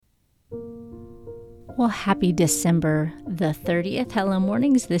Well, happy December the 30th. Hello,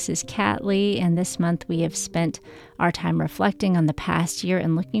 mornings. This is Kat Lee, and this month we have spent our time reflecting on the past year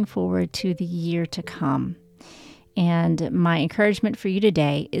and looking forward to the year to come. And my encouragement for you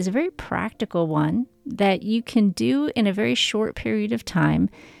today is a very practical one that you can do in a very short period of time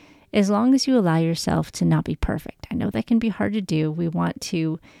as long as you allow yourself to not be perfect. I know that can be hard to do. We want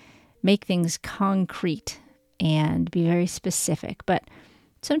to make things concrete and be very specific, but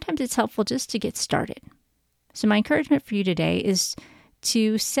sometimes it's helpful just to get started. So my encouragement for you today is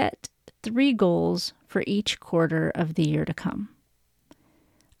to set 3 goals for each quarter of the year to come.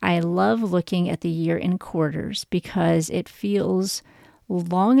 I love looking at the year in quarters because it feels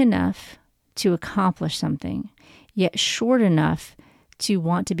long enough to accomplish something, yet short enough to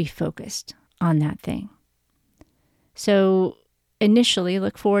want to be focused on that thing. So initially,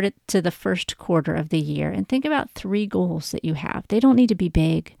 look forward to the first quarter of the year and think about 3 goals that you have. They don't need to be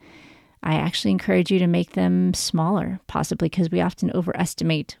big. I actually encourage you to make them smaller, possibly because we often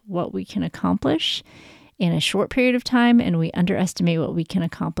overestimate what we can accomplish in a short period of time, and we underestimate what we can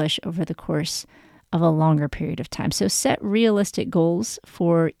accomplish over the course of a longer period of time. So set realistic goals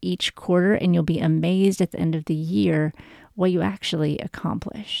for each quarter, and you'll be amazed at the end of the year what you actually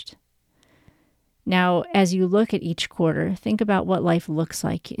accomplished. Now, as you look at each quarter, think about what life looks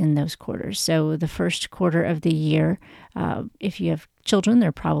like in those quarters. So the first quarter of the year, if you have children,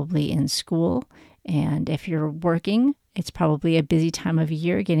 they're probably in school. And if you're working, it's probably a busy time of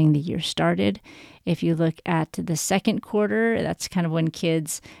year getting the year started. If you look at the second quarter, that's kind of when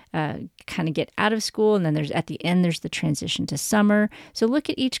kids kind of get out of school. And then at the end, there's the transition to summer. So look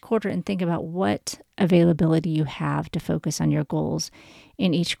at each quarter and think about what availability you have to focus on your goals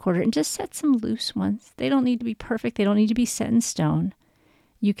in each quarter, and just set some loose ones. They don't need to be perfect. They don't need to be set in stone.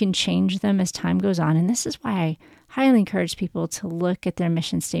 You can change them as time goes on. And this is why I highly encourage people to look at their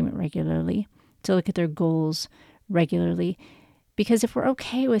mission statement regularly, to look at their goals regularly. Because if we're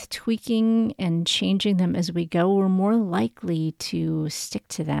okay with tweaking and changing them as we go, we're more likely to stick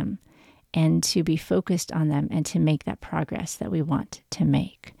to them and to be focused on them and to make that progress that we want to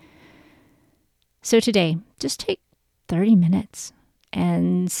make. So today, just take 30 minutes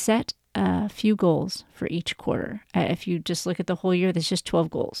and set a few goals for each quarter. If you just look at the whole year, there's just 12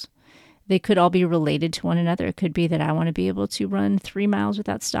 goals. They could all be related to one another. It could be that I want to be able to run 3 miles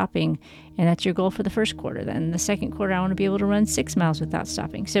without stopping, and that's your goal for the first quarter. Then the second quarter, I want to be able to run 6 miles without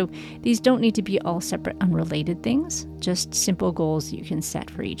stopping. So these don't need to be all separate, unrelated things, just simple goals you can set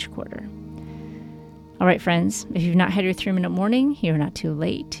for each quarter. All right, friends, if you've not had your 3-minute morning, you're not too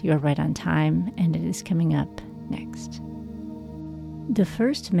late. You're right on time, and it is coming up next. The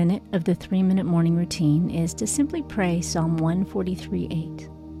first minute of the 3-minute morning routine is to simply pray Psalm 143:8.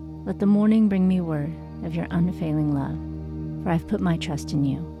 Let the morning bring me word of your unfailing love, for I've put my trust in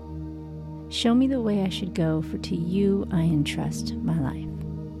you. Show me the way I should go, for to you I entrust my life.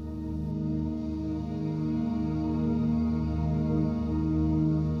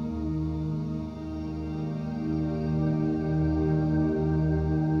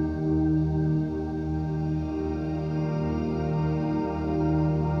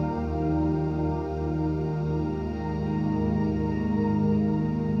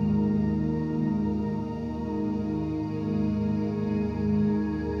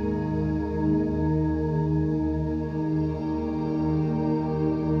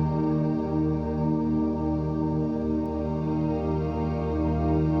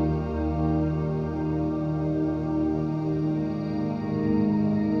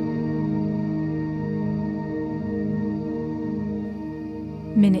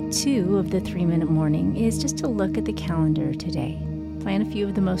 Minute 2 of the 3-minute morning is just to look at the calendar today. Plan a few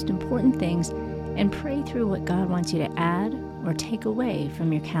of the most important things and pray through what God wants you to add or take away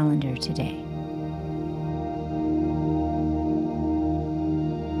from your calendar today.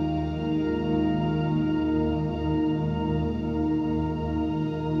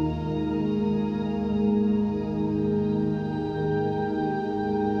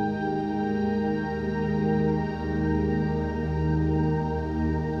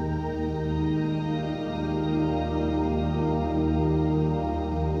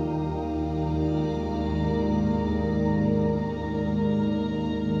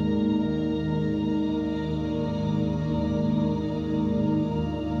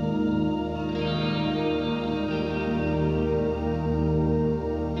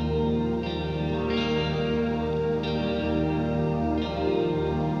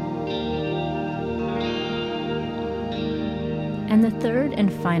 And the third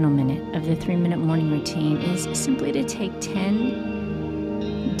and final minute of the 3-minute morning routine is simply to take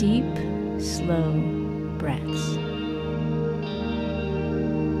 10 deep, slow breaths.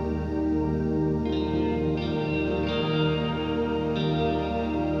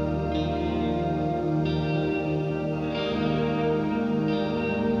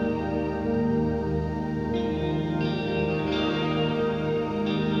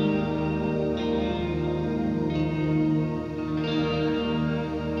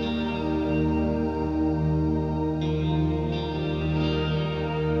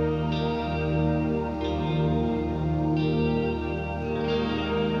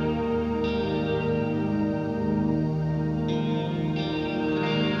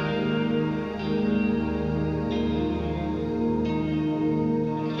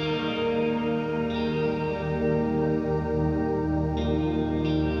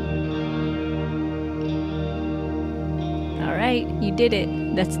 right, you did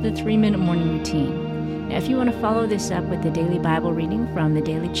it. That's the 3-minute morning routine. Now, if you want to follow this up with the daily Bible reading from the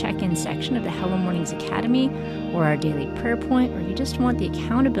daily check-in section of the Hello Mornings Academy, or our daily prayer point, or you just want the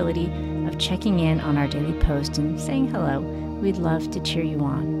accountability of checking in on our daily post and saying hello, we'd love to cheer you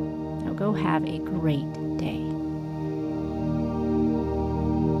on. Now go have a great